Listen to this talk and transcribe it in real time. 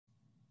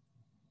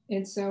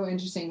It's so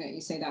interesting that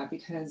you say that,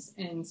 because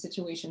in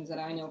situations that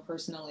I know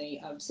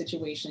personally, of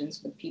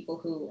situations with people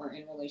who are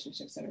in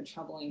relationships that are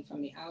troubling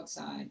from the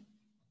outside,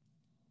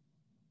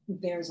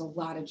 there's a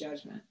lot of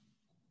judgment.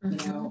 You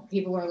know,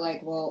 people are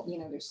like, well, you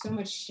know, there's so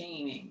much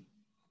shaming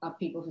of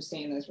people who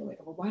stay in those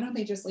relationships. Well, why don't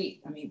they just leave?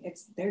 I mean,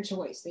 it's their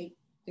choice. They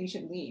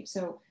should leave.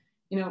 So,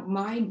 you know,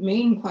 my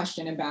main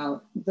question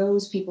about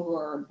those people who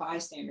are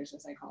bystanders,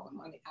 as I call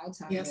them, on the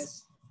outside of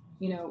this,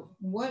 you know,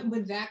 what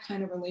would that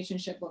kind of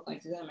relationship look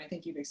like to them? I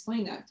think you've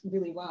explained that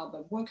really well,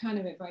 but what kind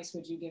of advice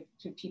would you give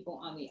to people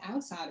on the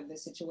outside of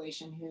this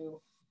situation who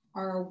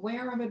are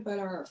aware of it but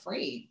are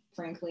afraid,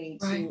 frankly,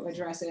 to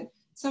address it?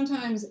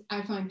 Sometimes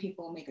I find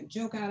people make a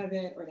joke out of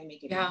it, or they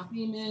make it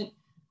entertainment.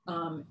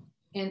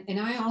 And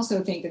I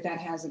also think that that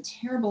has a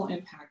terrible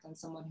impact on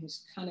someone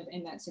who's kind of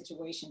in that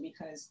situation,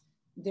 because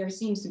there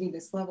seems to be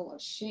this level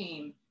of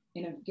shame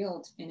and of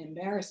guilt and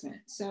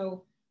embarrassment.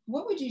 So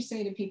what would you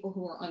say to people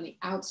who are on the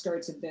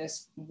outskirts of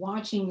this,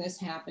 watching this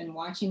happen,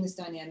 watching this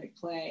dynamic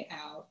play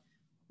out?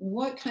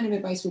 What kind of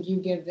advice would you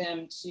give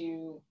them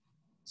to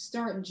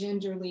start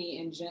gingerly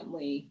and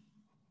gently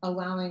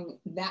allowing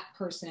that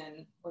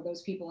person or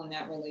those people in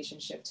that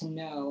relationship to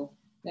know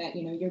that,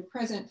 you know, you're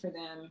present for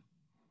them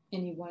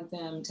and you want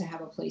them to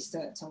have a place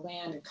to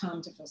land and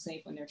come to feel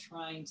safe when they're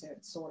trying to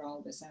sort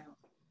all this out?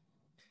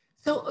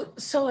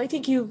 So I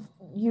think you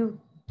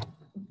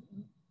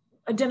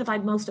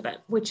identified most of it,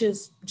 which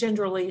is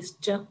gingerly,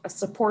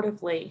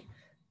 supportively,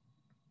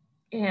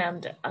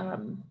 and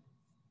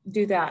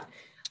do that.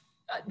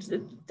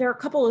 There are a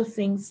couple of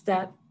things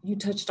that you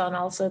touched on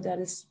also that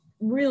is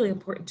really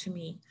important to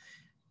me,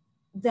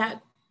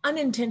 that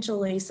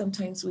unintentionally,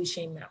 sometimes we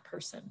shame that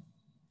person.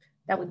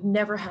 That would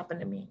never happen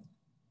to me.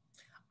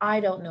 I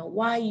don't know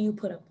why you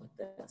put up with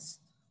this.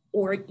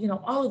 Or, you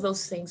know, all of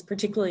those things,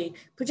 particularly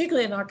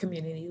in our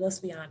community, let's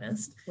be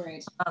honest.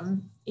 Right.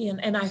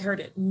 And I heard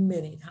it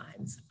many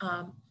times.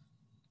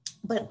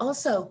 But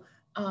also,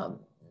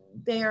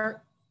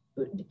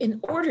 in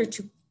order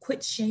to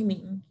quit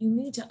shaming, you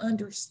need to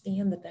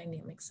understand the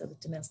dynamics of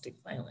domestic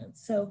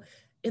violence. So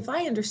if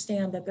I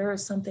understand that there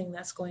is something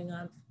that's going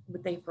on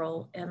with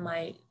April and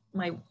my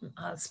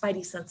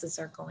spidey senses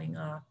are going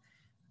off,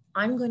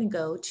 I'm going to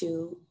go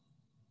to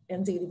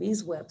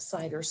NZDB's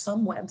website or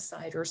some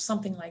website or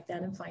something like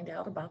that and find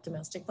out about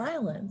domestic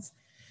violence.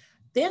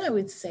 Then I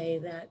would say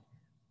that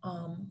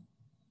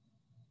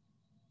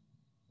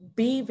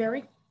be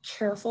very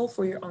careful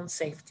for your own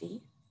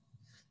safety,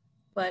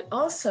 but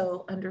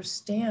also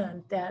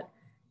understand that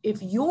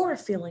if you're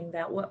feeling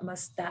that, what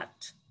must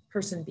that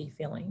person be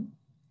feeling?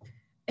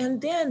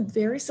 And then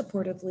very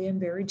supportively and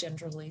very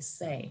gingerly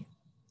say,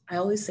 I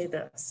always say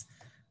this,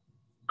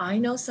 I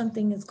know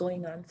something is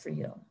going on for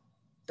you.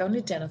 Don't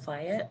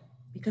identify it,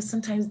 because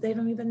sometimes they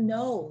don't even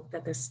know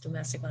that there's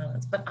domestic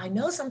violence, but I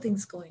know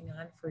something's going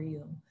on for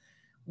you.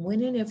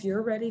 When and if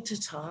you're ready to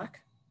talk,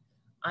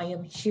 I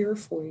am here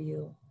for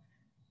you.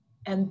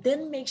 And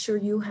then make sure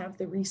you have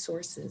the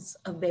resources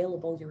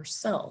available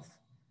yourself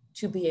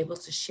to be able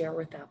to share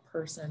with that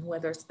person,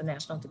 whether it's the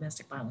National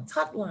Domestic Violence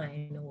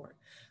Hotline or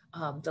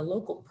the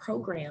local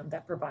program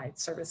that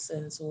provides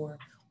services or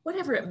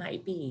whatever it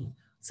might be.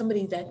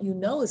 Somebody that you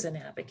know is an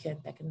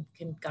advocate that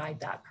can guide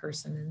that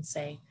person and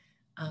say,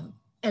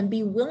 and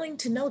be willing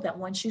to know that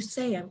once you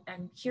say,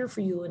 I'm here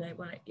for you and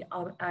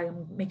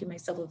I'm making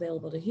myself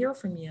available to hear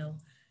from you,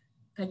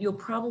 that you'll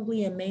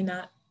probably and may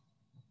not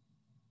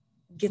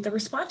get the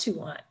response you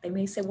want. They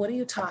may say, what are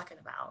you talking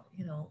about?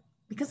 You know,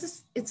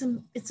 because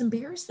it's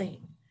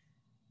embarrassing.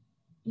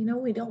 You know,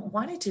 we don't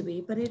want it to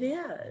be, but it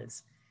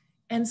is.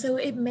 And so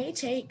it may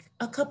take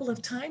a couple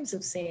of times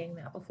of saying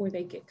that before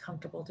they get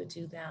comfortable to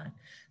do that.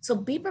 So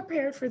be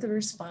prepared for the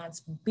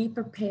response. Be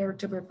prepared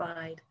to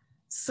provide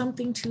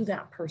something to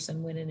that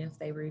person when and if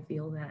they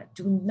reveal that.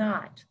 Do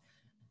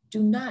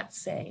not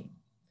say,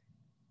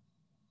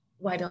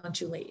 why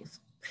don't you leave?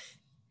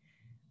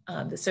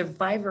 The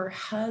survivor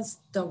has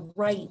the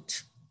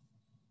right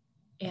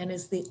and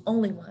is the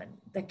only one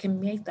that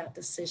can make that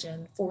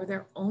decision for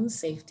their own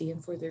safety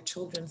and for their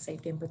children's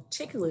safety, and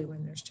particularly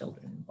when there's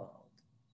children